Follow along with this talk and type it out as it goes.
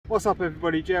What's up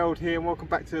everybody, Gerald here and welcome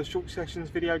back to the short sessions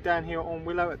video down here on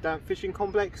Willow at Darenth Fishing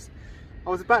Complex. I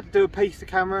was about to do a piece to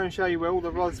camera and show you where all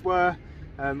the rods were.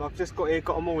 I've just got here,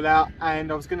 got them all out, and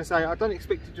I was going to say I don't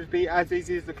expect it to be as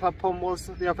easy as the club pond was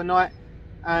the other night,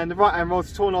 and the right hand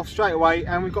rod's torn off straight away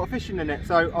and we've got a fish in the net.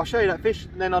 So I'll show you that fish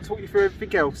and then I'll talk you through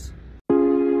everything else.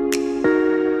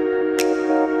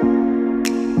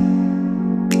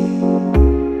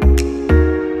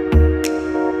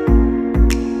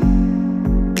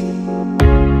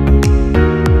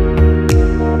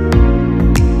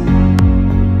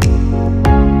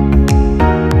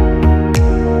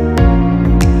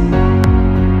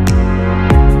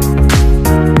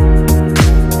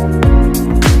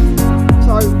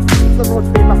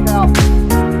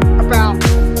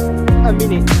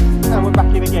 And we're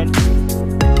back in again.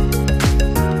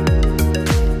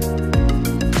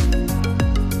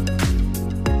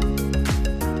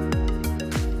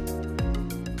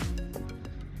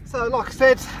 So like I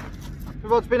said, the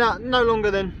rod's been out no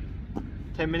longer than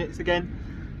 10 minutes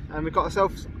again, and we've got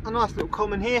ourselves a nice little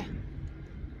common here.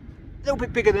 A little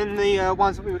bit bigger than the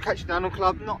ones that we were catching down on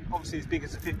club, not obviously as big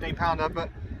as a 15 pounder, but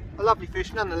a lovely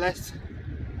fish nonetheless.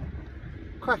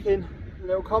 Cracking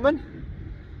little common.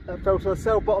 That fell to a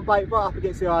cell bottom bait right up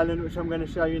against the island, which I'm going to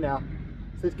show you now.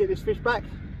 So let's get this fish back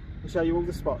and show you all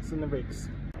the spots and the rigs.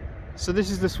 So this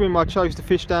is the swim I chose to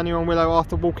fish down here on Willow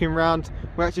after walking round.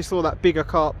 We actually saw that bigger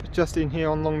carp just in here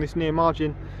along this near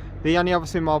margin. The only other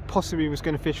swim I possibly was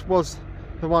going to fish was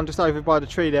the one just over by the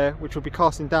tree there, which will be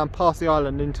casting down past the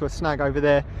island into a snag over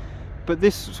there. But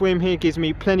this swim here gives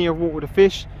me plenty of water to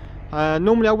fish.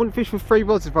 Normally I wouldn't fish with 3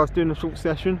 rods if I was doing a short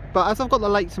session, but as I've got the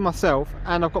lake to myself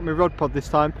and I've got my rod pod this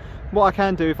time, what I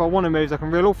can do if I want to move is I can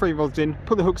reel all 3 rods in,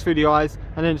 put the hooks through the eyes,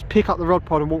 and then just pick up the rod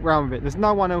pod and walk around with it. There's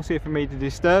no one else here for me to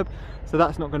disturb, so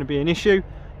that's not going to be an issue.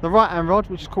 The right hand rod,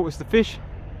 which has caught us the fish,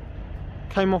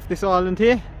 came off this island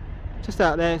here, just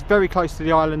out there. It's very close to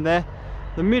the island there.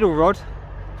 The middle rod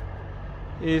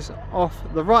is off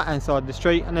the right hand side of this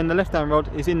tree, and then the left hand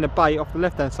rod is in the bay off the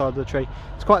left hand side of the tree.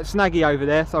 It's quite snaggy over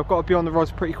there, so I've got to be on the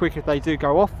rods pretty quick if they do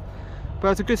go off. But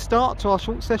it's a good start to our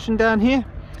short session down here.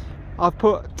 I've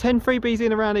put 10 freebies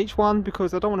in around each one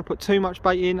because I don't want to put too much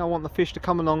bait in. I want the fish to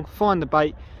come along, find the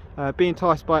bait, be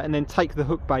enticed by it, and then take the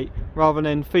hook bait, rather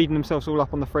than feeding themselves all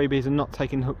up on the freebies and not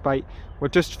taking the hook bait. We're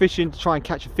just fishing to try and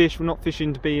catch a fish. We're not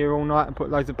fishing to be here all night and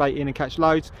put loads of bait in and catch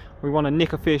loads. We want to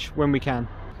nick a fish when we can.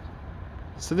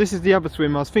 So this is the other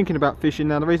swim I was thinking about fishing.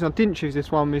 Now the reason I didn't choose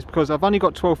this one is because I've only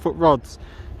got 12-foot rods,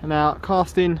 and now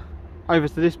casting over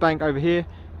to this bank over here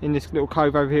in this little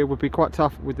cove over here would be quite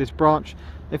tough with this branch.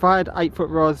 If I had 8-foot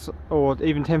rods or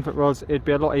even 10-foot rods, it'd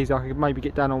be a lot easier. I could maybe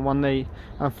get down on one knee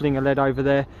and fling a lead over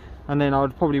there, and then I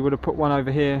probably would have put one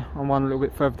over here and one a little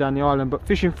bit further down the island. But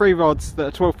fishing 3 rods that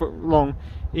are 12-foot long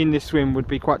in this swim would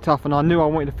be quite tough, and I knew I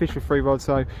wanted to fish with 3 rods,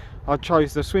 so I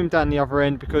chose to swim down the other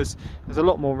end because there's a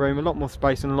lot more room, a lot more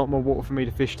space, and a lot more water for me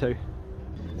to fish to.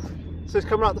 So it's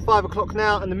coming up to 5 o'clock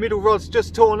now, and the middle rod's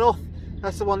just torn off.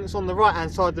 That's the one that's on the right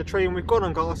hand side of the tree, and we've gone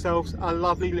and got ourselves a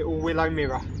lovely little willow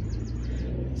mirror.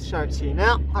 Let's show it to you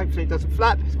now. Hopefully it doesn't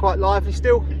flap, it's quite lively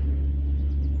still.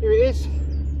 Here it is,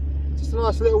 just a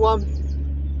nice little one.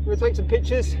 We're going to take some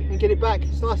pictures and get it back.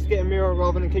 It's nice to get a mirror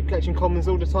rather than keep catching commons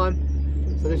all the time.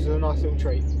 So this is a nice little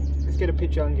treat. Let's get a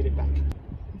picture and get it back.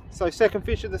 So second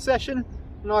fish of the session,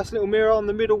 nice little mirror on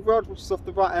the middle rod, which is off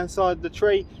the right hand side of the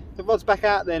tree. The rod's back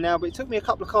out there now, but it took me a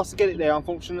couple of casts to get it there,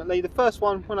 unfortunately. The first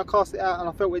one, when I cast it out and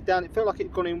I felt it down, it felt like it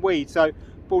had gone in weed, so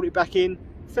brought it back in.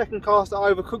 Second cast,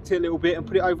 I overcooked it a little bit and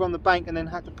put it over on the bank and then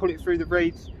had to pull it through the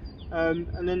reeds.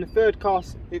 And then the third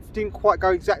cast, it didn't quite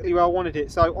go exactly where I wanted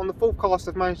it. So on the fourth cast,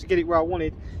 I've managed to get it where I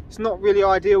wanted. It's not really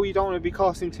ideal, you don't want to be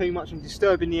casting too much and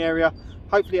disturbing the area.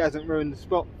 Hopefully it hasn't ruined the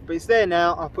spot, but it's there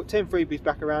now. I've put 10 freebies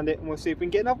back around it and we'll see if we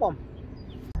can get another one.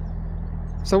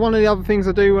 So one of the other things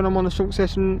I do when I'm on a short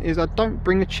session is I don't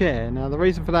bring a chair. Now the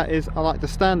reason for that is I like to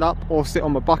stand up or sit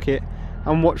on my bucket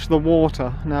and watch the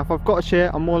water. Now if I've got a chair,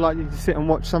 I'm more likely to sit and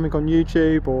watch something on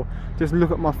YouTube or just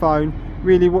look at my phone.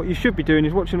 Really what you should be doing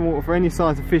is watching the water for any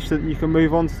signs of fish so that you can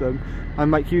move on to them and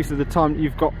make use of the time that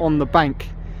you've got on the bank.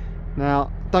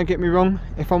 Now don't get me wrong,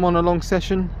 if I'm on a long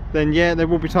session, then yeah, there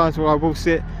will be times where I will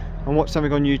sit and watch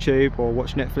something on YouTube or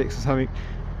watch Netflix or something,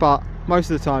 but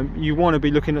most of the time you want to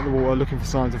be looking at the water, looking for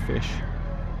signs of fish.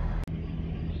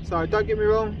 So don't get me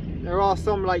wrong, there are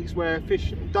some lakes where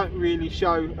fish don't really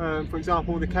show. For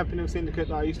example, the Campanile Syndicate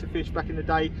that I used to fish back in the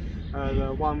day,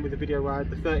 the one with the video where I had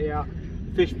the 30 out,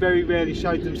 fish very rarely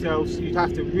showed themselves. You'd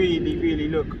have to really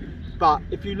look, but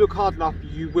if you look hard enough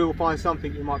you will find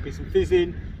something. It might be some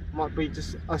fizzing, might be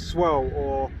just a swell,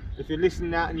 or if you're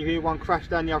listening out and you hear one crash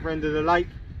down the other end of the lake,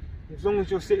 as long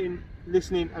as you're sitting,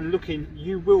 listening and looking,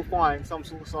 you will find some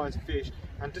sort of size of fish,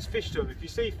 and just fish to them. If you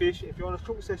see fish, if you're on a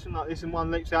short session like this and one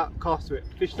leaps out, cast to it,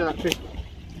 fish to that fish.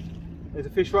 There's a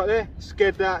fish right there,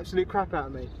 scared the absolute crap out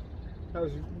of me. That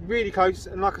was really close,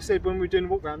 and like I said when we were doing the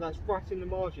walk round, that's right in the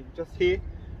margin, just here,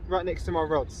 right next to my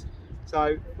rods.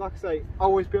 So like I say,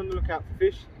 always be on the lookout for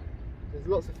fish. There's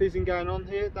lots of fizzing going on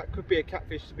here. That could be a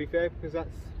catfish to be fair, because that's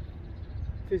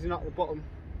fizzing up the bottom.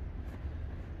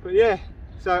 But yeah,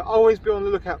 so always be on the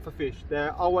lookout for fish.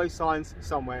 There are always signs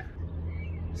somewhere.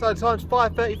 So the time's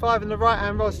 5:35 and the right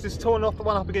hand rod's just torn off the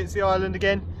one up against the island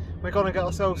again. We're going to get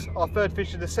ourselves our third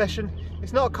fish of the session.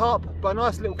 It's not a carp, but a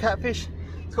nice little catfish.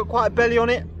 It's got quite a belly on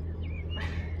it.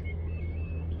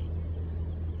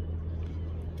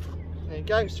 There you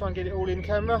go, let's try and get it all in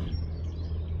camera.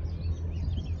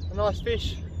 A nice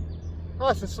fish,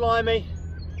 nice and slimy.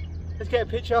 Let's get a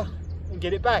picture and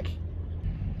get it back.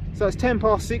 So it's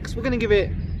 6:10. We're going to give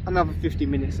it another 50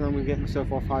 minutes and I'm going to get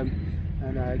myself off home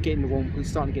and get in the warm, because it's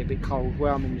starting to get a bit cold.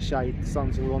 Where I'm in the shade, the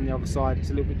sun's all on the other side, it's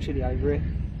a little bit chilly over here.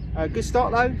 Good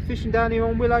start though, fishing down here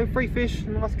on Willow, 3 fish,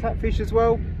 nice catfish as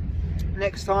well.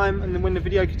 Next time, and then when the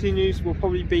video continues, we'll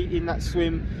probably be in that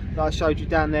swim that I showed you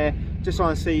down there, just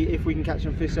trying to see if we can catch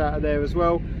some fish out of there as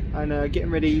well, and getting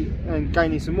ready and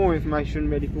gaining some more information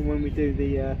ready for when we do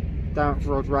the Darenth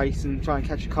rod race and try and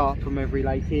catch a carp from every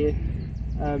lake here.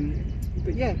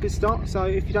 But yeah, good start. So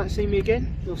if you don't see me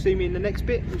again, you'll see me in the next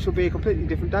bit, which will be a completely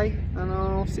different day, and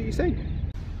I'll see you soon.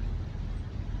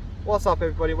 What's up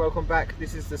everybody, welcome back.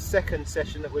 This is the second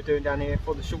session that we're doing down here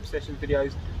for the short session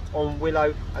videos on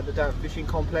Willow at the Darenth Fishing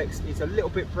Complex. It's a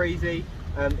little bit breezy.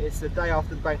 It's the day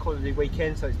after the bank holiday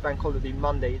weekend, so it's bank holiday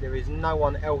Monday. There is no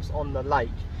one else on the lake,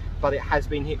 but it has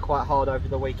been hit quite hard over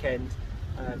the weekend.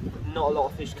 Not a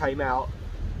lot of fish came out,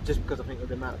 just because I think of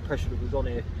the amount of pressure that was on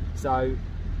here. So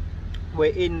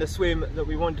we're in the swim that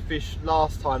we wanted to fish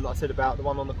last time, that I said about, the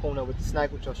one on the corner with the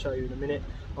snag, which I'll show you in a minute.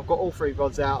 I've got all 3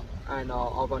 rods out and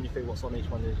I'll run you through what's on each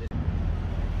one of these.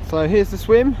 So here's the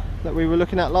swim that we were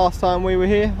looking at last time we were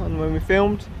here and when we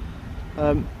filmed.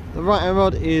 The right hand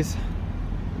rod is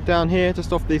down here,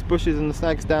 just off these bushes, and the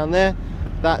snag's down there.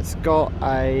 That's got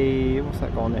a, what's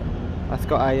that got on it? That's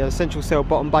got a essential cell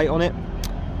bottom bait on it.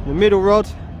 The middle rod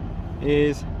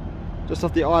is just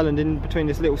off the island in between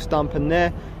this little stump and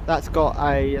there. That's got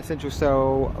a essential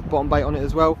cell bottom bait on it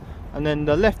as well. And then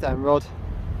the left hand rod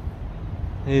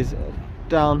is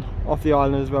down off the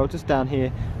island as well, just down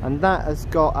here, and that has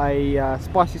got a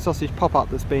spicy sausage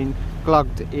pop-up that's been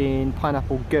glugged in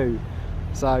pineapple goo.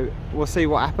 So we'll see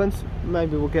what happens.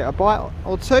 Maybe we'll get a bite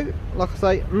or 2. Like I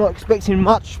say, I'm not expecting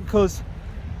much because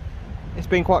it's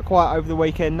been quite quiet over the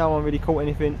weekend. No one really caught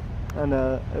anything, and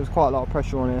there was quite a lot of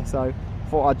pressure on here, so I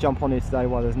thought I'd jump on here today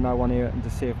while there's no one here and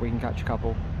just see if we can catch a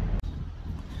couple.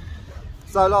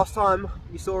 So last time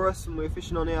you saw us and we were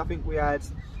fishing on here, I think we had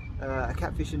a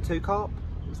catfish and 2 carp.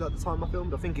 Was that the time I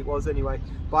filmed? I think it was anyway.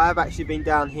 But I have actually been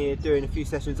down here doing a few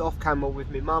sessions off camera with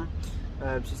my mum.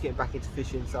 She's getting back into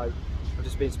fishing, so I've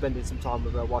just been spending some time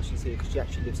with her while she's here, because she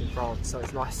actually lives in France, so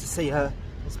it's nice to see her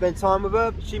and spend time with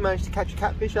her. But she managed to catch a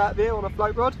catfish out of here on a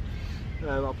float rod.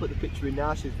 I'll put the picture in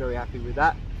now. She's very happy with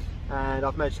that, and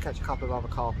I've managed to catch a couple of other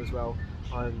carp as well.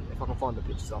 If I can find the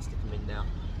pictures, I'll stick them in now.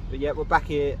 But yeah, we're back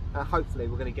here. Hopefully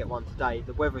we're going to get one today.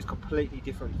 The weather is completely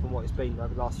different from what it's been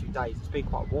over the last few days. It's been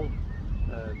quite warm,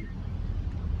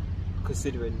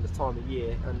 considering the time of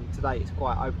year, and today it's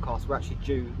quite overcast. We're actually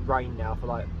due rain now for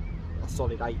like a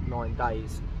solid 8-9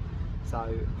 days.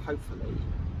 So hopefully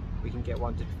we can get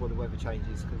one just before the weather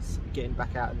changes, because getting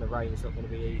back out in the rain is not going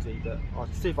to be easy, but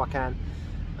I'll see if I can.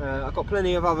 I've got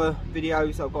plenty of other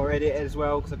videos I've got to edit as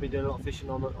well, because I've been doing a lot of fishing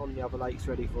on the other lakes,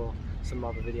 ready for some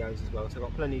other videos as well. So I've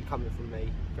got plenty coming from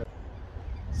me.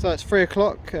 So it's 3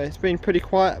 o'clock. It's been pretty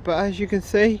quiet, but as you can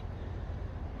see,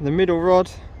 the middle rod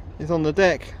is on the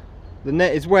deck. The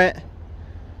net is wet.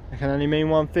 That can only mean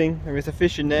one thing: there is a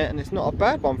fish in there, and it's not a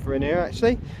bad one for in here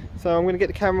actually. So I'm going to get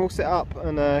the camera all set up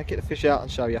and get the fish out and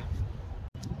show you.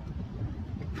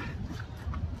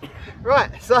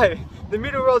 Right, so the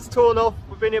middle rod's torn off.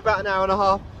 We've been here about an hour and a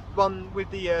half. One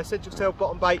with the essential cell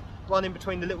bottom bait, one in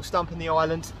between the little stump and the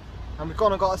island, and we've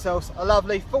gone and got ourselves a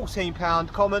lovely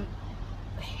 14-pound common.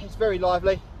 It's very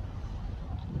lively.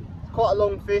 It's quite a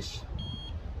long fish.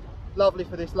 Lovely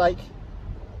for this lake.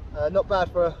 Not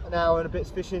bad for an hour and a bit's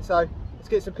fishing. So let's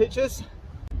get some pictures.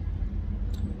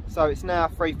 So it's now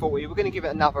 3:40. We're going to give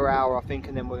it another hour, I think,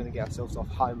 and then we're going to get ourselves off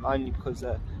home. Only because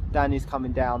Danny's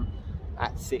coming down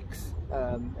at 6,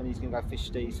 and he's going to go fish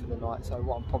these for the night. So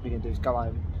what I'm probably going to do is go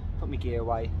home, put my gear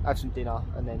away, have some dinner,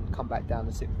 and then come back down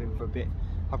and sit with him for a bit.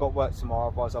 I've got work tomorrow,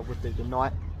 otherwise I would do the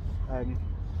night.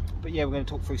 But yeah, we're going to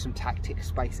talk through some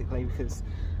tactics basically, because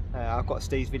I've got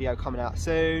Steve's video coming out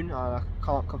soon. I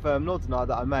can't confirm nor deny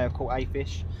that I may have caught a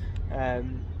fish,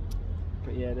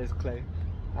 but yeah, there's a clue.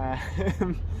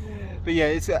 But yeah,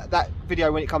 it's that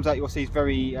video, when it comes out, you'll see it's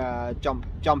very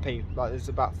jumpy. Like, there's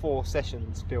about 4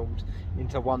 sessions filmed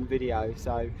into one video,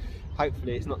 so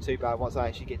hopefully it's not too bad. Once I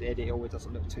actually get the edit, it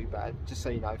doesn't look too bad. Just so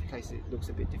you know, in case it looks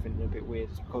a bit different and a bit weird,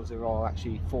 it's because there are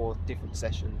actually 4 different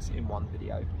sessions in one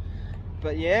video.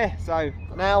 But yeah, so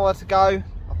an hour to go.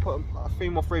 I've put a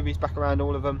few more freebies back around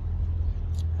all of them.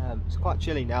 It's quite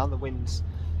chilly now, the wind's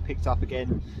picked up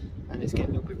again and it's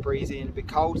getting a little bit breezy and a bit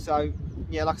cold, so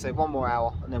yeah, like I said, 1 more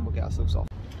hour and then we'll get ourselves off.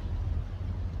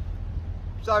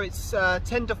 So it's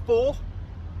 10 to 4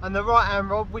 and the right hand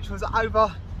rod, which was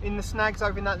over in the snags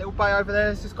over in that little bay over there,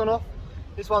 has just gone off.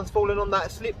 This one's fallen on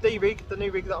that slip D rig, the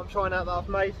new rig that I'm trying out that I've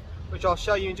made, which I'll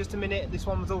show you in just a minute. This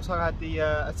one was also had the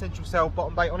Essential Cell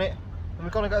bottom bait on it, and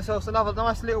we're going to get ourselves another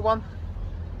nice little one.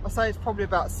 I say it's probably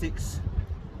about 6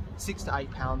 to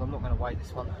 8 pounds. I'm not going to weigh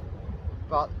this one,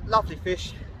 but lovely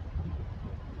fish.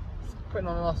 Putting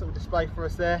on a nice little display for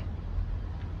us there.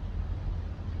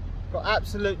 Got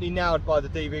absolutely nailed by the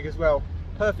D rig as well.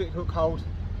 Perfect hook hold.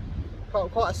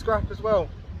 Quite a scrap as well.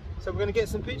 So we're going to get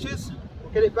some pictures.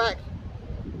 We'll get it back,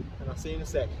 and I'll see you in a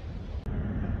sec.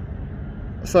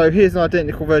 So here's an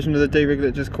identical version of the D rig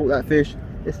that just caught that fish.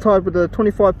 It's tied with a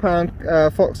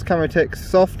 25-pound Fox Camerotech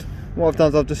soft. What I've done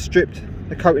is I've just stripped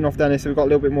the coating off down here, so we've got a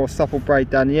little bit more supple braid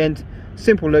down the end.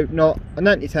 Simple loop knot, an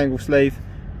anti-tangle sleeve.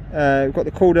 We've got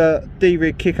the Calder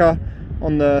D-rig kicker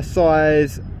on the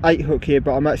size 8 hook here,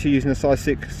 but I'm actually using a size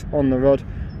 6 on the rod.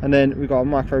 And then we've got a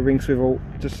micro ring swivel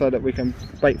just so that we can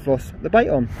bait floss the bait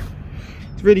on.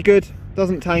 It's really good,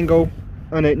 doesn't tangle,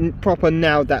 and it proper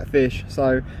nailed that fish.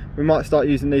 So we might start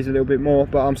using these a little bit more,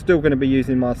 but I'm still going to be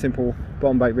using my simple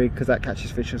bottom bait rig because that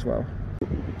catches fish as well.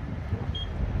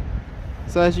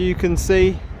 So as you can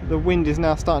see, the wind is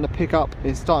now starting to pick up,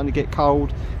 it's starting to get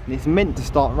cold, and it's meant to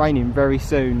start raining very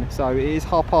soon. So it is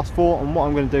 4:30, and what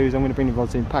I'm going to do is I'm going to bring the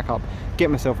rods in, pack up, get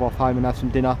myself off home and have some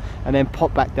dinner, and then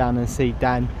pop back down and see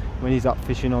Dan when he's up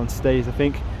fishing on Steve's, I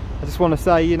think. I just want to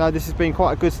say, you know, this has been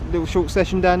quite a good little short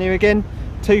session down here again.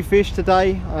 2 fish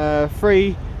today,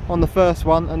 3 on the first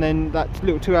one, and then that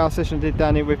little 2-hour session I did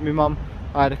down here with my mum,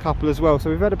 I had a couple as well. So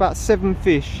we've had about 7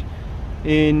 fish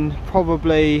in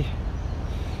probably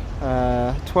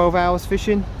 12 hours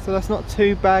fishing, so that's not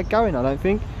too bad going, I don't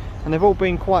think. And they've all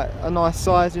been quite a nice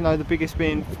size, you know, the biggest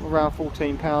being around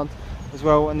 14 pounds as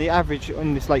well, and the average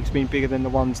on this lake's been bigger than the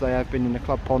ones they have been in the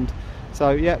club pond.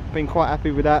 So yeah, been quite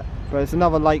happy with that. But it's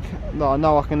another lake that I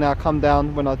know I can now come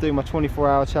down when I do my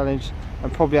 24-hour challenge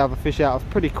and probably have a fish out of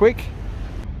pretty quick.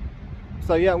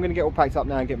 So yeah, I'm going to get all packed up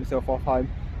now and get myself off home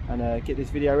and get this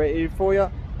video ready for you,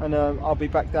 and I'll be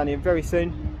back down here very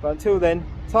soon. But until then,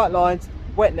 tight lines,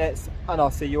 wet nets, and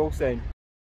I'll see you all soon.